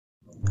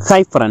Hi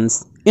friends,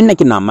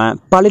 இன்னைக்கு நாம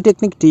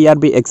Polytechnic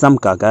TRB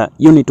examக்காக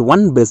Unit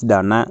 1 based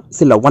ஆன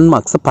சில 1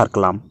 marks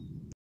பார்க்கலாம்.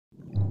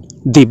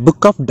 The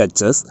Book of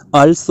Duchess,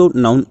 also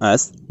known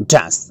as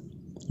Dash,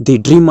 The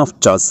Dream of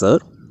Chaucer,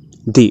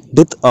 The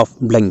Death of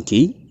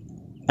Blaunche,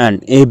 and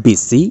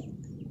ABC,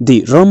 The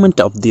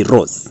Romance of the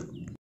Rose.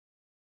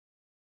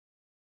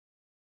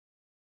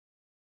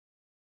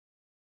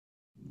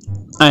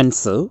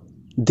 Answer: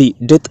 The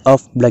Death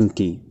of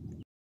Blaunche.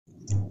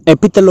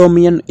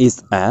 Epithalamion is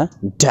a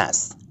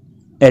dash.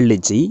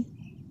 Elegy,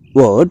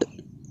 word,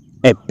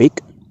 epic,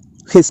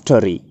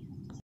 history.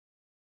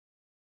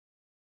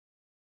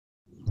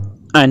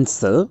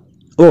 Answer: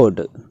 word.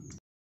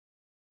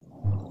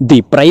 The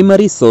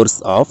primary source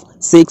of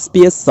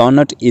Shakespeare's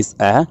sonnet is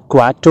a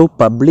quarto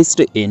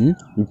published in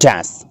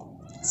dash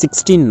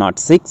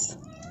 1606,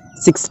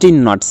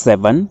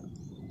 1607,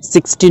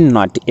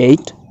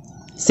 1608,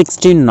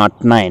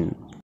 1609.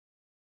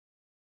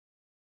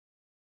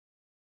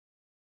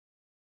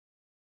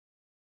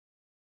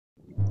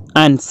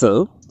 Answer: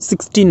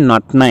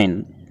 1609.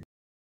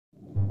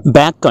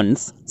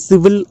 Bacon's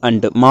Civil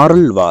and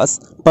Moral was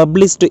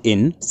published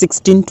in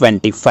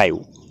 1625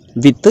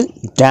 with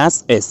dash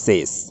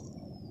essays: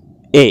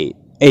 A.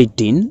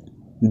 18,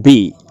 B.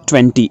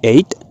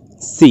 28,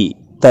 C.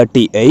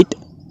 38,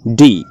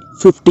 D.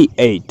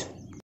 58.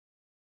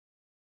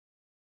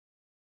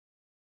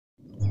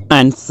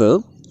 Answer: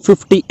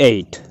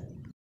 58.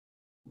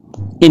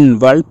 In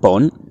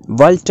Walpole,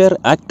 Vulture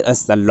acted as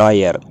a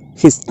lawyer.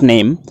 His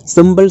name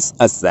symbols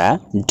as a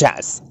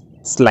dash: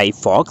 sly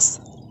fox,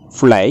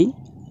 fly,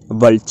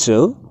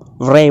 vulture,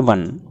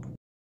 raven.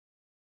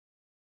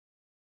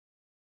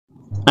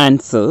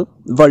 Answer: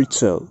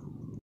 vulture.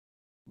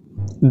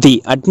 The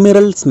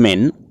Admiral's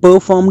men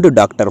performed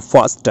Dr.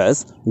 Faustus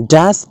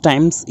dash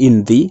times in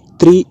the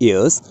 3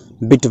 years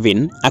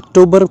between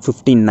October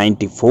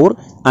 1594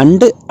 and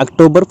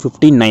October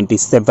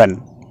 1597.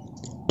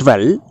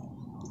 12,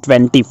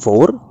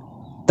 24,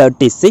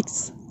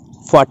 36,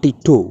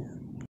 42.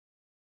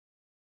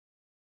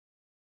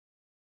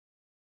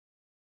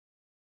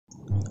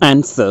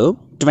 Answer: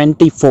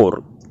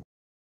 24.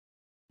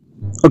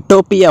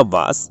 Utopia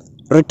was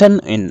written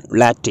in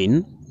Latin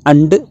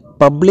and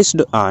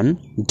published on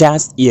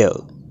dash year: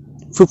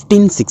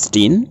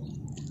 1516,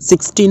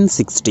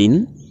 1616,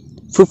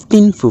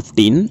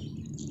 1515,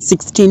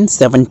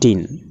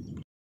 1617.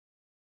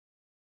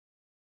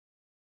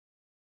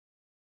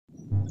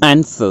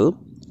 Answer: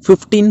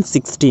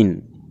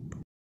 1516.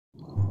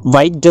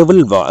 White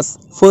Devil was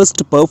first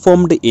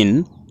performed in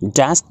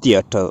dash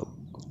theatre: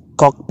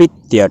 Cockpit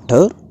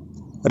Theatre,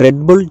 Red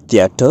Bull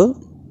Theatre,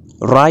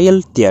 Royal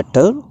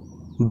Theatre,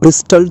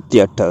 Bristol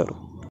Theatre.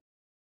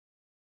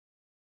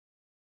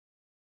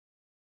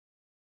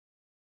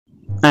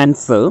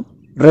 Answer: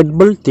 Red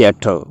Bull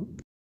Theatre.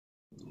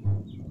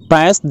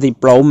 Pass the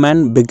Plowman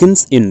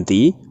begins in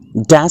the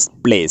dash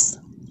place: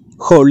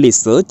 Holy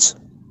Church,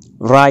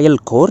 Royal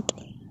Court,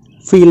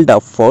 Field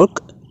of Folk,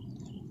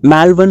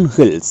 Malvern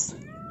Hills.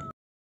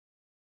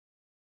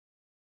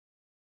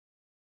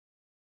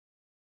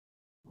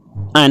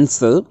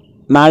 Answer: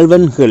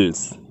 Malvern Hills.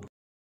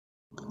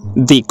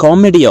 The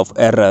Comedy of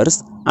Errors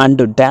and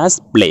dash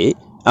play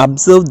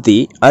observe the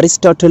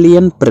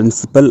Aristotelian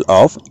principle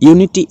of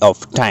unity of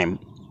time,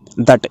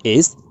 that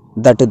is,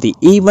 that the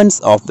events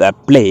of the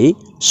play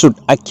should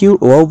occur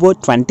over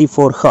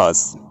 24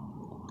 hours.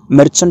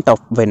 Merchant of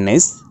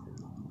Venice,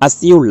 As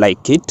You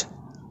Like It,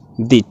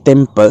 The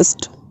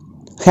Tempest,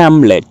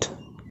 Hamlet.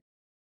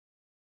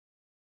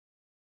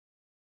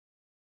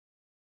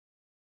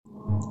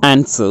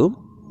 Answer: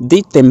 The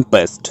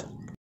Tempest.